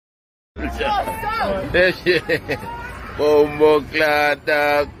Bombo clad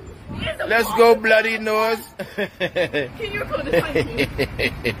dog. Let's go, bloody nose. Can you record this?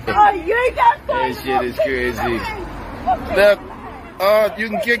 Oh, you got that shit is crazy. Look, oh, you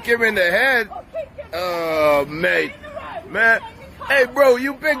can kick him in the head. Oh, mate. Man, hey, bro,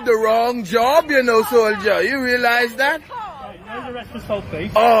 you picked the wrong job, you know, soldier. You realize that?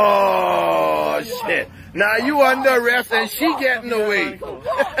 Oh, shit. Now you under arrest and she getting away.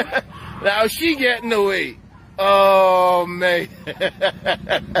 Now she getting away. Oh, mate.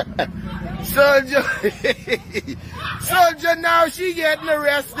 Soldier. Soldier, now she getting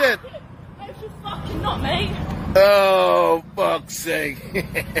arrested. She's fucking not, mate. Oh, fuck's sake.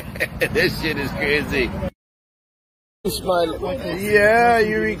 This shit is crazy. Smile. Yeah,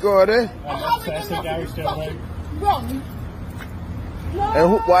 you recorded. Wrong.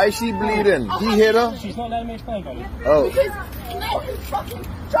 And why is she bleeding? He hit her? She's not letting me explain, buddy. Oh. Because he's fucking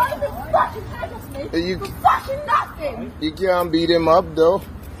trying to fucking handcuff me for fucking nothing. You can't beat him up, though.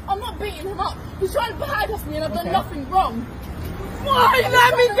 I'm not beating him up. He's trying to handcuff me and I've done nothing wrong. Why?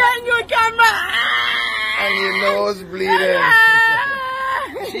 Let me get in your camera. And your nose bleeding.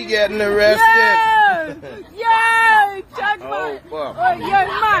 She getting arrested. Yo, Chuck, oh, fuck. Oh, young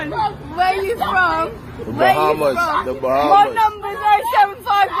man, where you from? The Bahamas. The Bahamas. My number's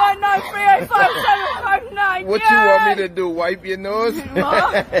 07519305759. What you want me to do? Wipe your nose?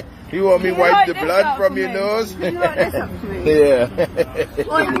 You want me to wipe the blood from your nose? You write this up to me. Yeah.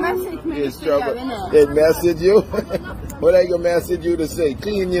 Oh, you message me. It's trouble. They message you? What I gonna message you to say?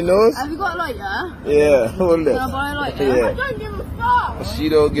 Clean your nose? Have you got a lighter? Yeah, hold it. Can I buy a lighter? Yeah. I don't give a fuck. She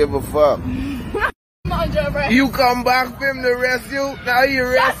don't give a fuck. I'm under arrest. You come back for him to arrest you? Now you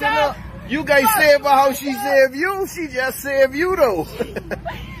arresting her? You guys save her how she saved you? She just saved you though.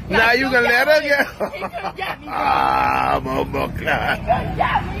 Now you can let her get ah, Mama Clark.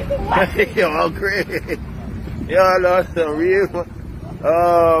 Y'all crazy. Y'all lost some real.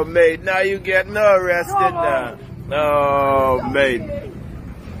 Oh, mate. Now you getting her arrested now. Oh, mate.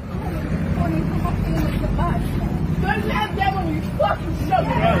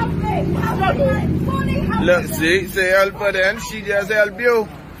 Look, see? Say help her then. She just help you.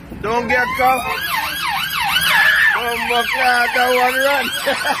 Don't get caught. Oh my God, that one run.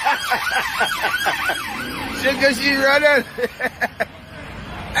 She running.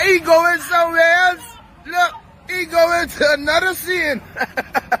 He going somewhere else. Look, he going to another scene.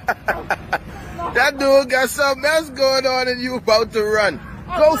 That dude got something else going on and you about to run.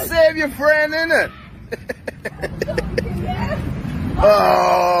 Go save your friend, innit?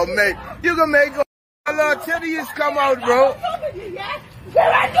 Oh, mate. You can make a lot of titties come out, bro.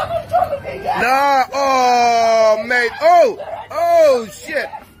 Nah, oh, mate. Oh, shit.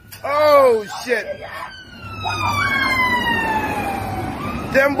 Oh, shit.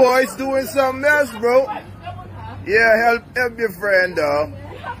 Them boys doing something else, bro. Yeah, help your friend, dog.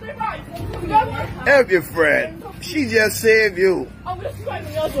 Help your friend. She just saved you.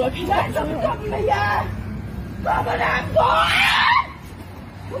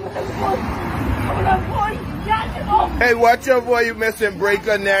 Hey, watch out boy, you missing break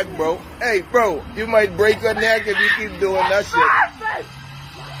her neck, bro. Hey, bro, you might break her neck if you keep doing that shit.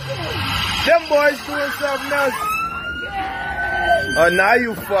 Them boys doing something else. Oh, now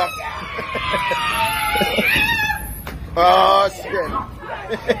you fuck. Oh, shit.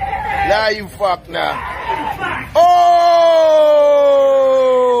 Now you fuck now. Oh!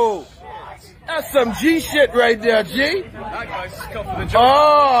 That's some G shit right there, G.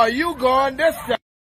 Oh, you going this time.